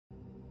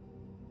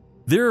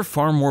There are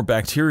far more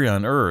bacteria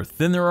on Earth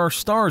than there are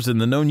stars in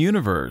the known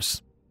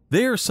universe.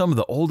 They are some of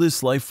the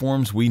oldest life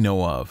forms we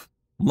know of.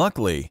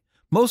 Luckily,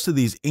 most of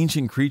these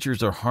ancient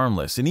creatures are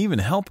harmless and even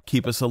help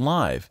keep us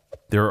alive.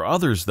 There are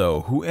others,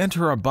 though, who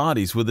enter our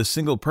bodies with a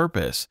single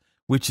purpose,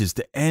 which is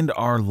to end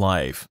our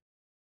life.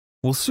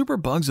 Will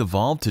superbugs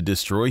evolve to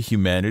destroy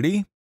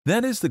humanity?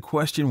 That is the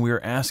question we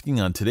are asking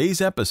on today's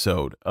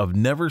episode of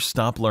Never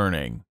Stop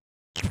Learning.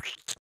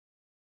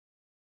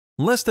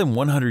 Less than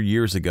 100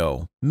 years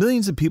ago,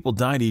 millions of people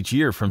died each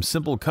year from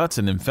simple cuts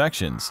and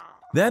infections.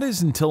 That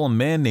is until a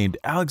man named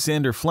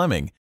Alexander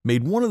Fleming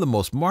made one of the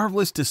most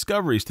marvelous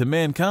discoveries to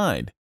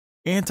mankind: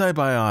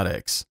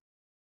 antibiotics.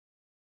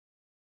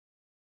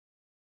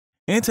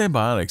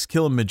 Antibiotics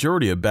kill a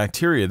majority of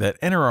bacteria that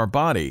enter our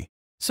body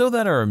so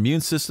that our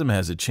immune system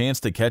has a chance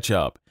to catch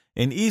up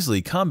and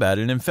easily combat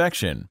an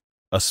infection.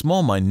 A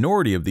small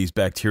minority of these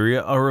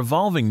bacteria are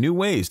evolving new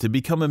ways to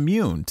become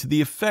immune to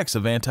the effects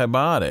of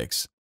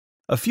antibiotics.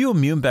 A few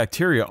immune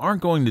bacteria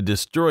aren't going to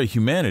destroy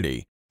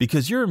humanity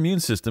because your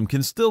immune system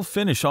can still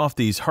finish off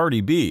these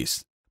hardy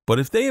beasts. But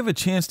if they have a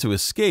chance to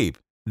escape,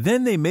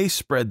 then they may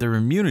spread their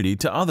immunity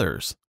to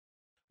others.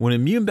 When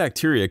immune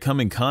bacteria come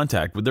in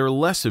contact with their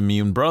less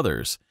immune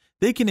brothers,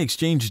 they can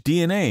exchange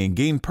DNA and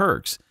gain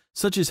perks,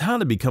 such as how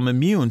to become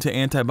immune to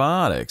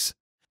antibiotics.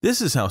 This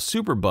is how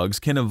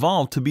superbugs can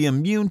evolve to be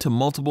immune to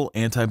multiple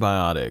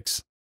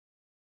antibiotics.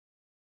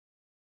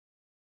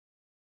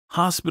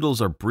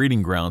 Hospitals are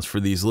breeding grounds for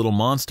these little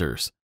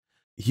monsters.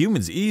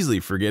 Humans easily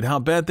forget how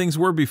bad things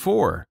were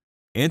before.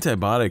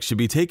 Antibiotics should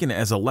be taken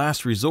as a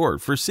last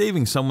resort for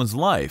saving someone's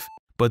life,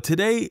 but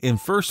today in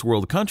first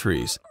world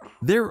countries,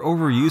 their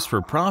overuse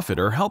for profit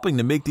are helping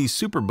to make these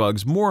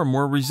superbugs more and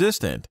more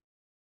resistant.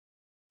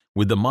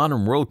 With the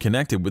modern world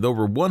connected with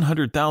over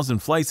 100,000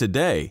 flights a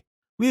day,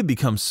 we have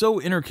become so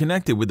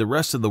interconnected with the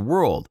rest of the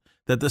world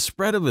that the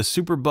spread of a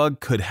superbug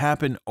could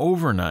happen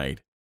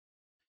overnight.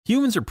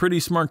 Humans are pretty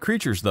smart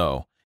creatures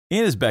though,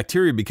 and as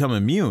bacteria become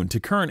immune to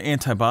current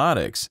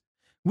antibiotics,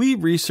 we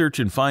research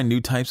and find new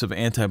types of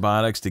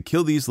antibiotics to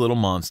kill these little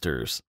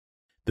monsters.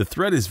 The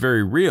threat is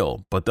very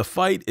real, but the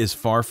fight is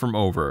far from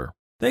over.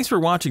 Thanks for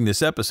watching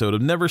this episode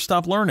of Never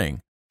Stop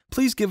Learning.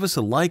 Please give us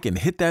a like and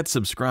hit that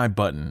subscribe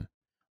button.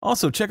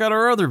 Also check out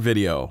our other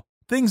video,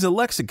 Things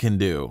Alexa Can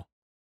Do.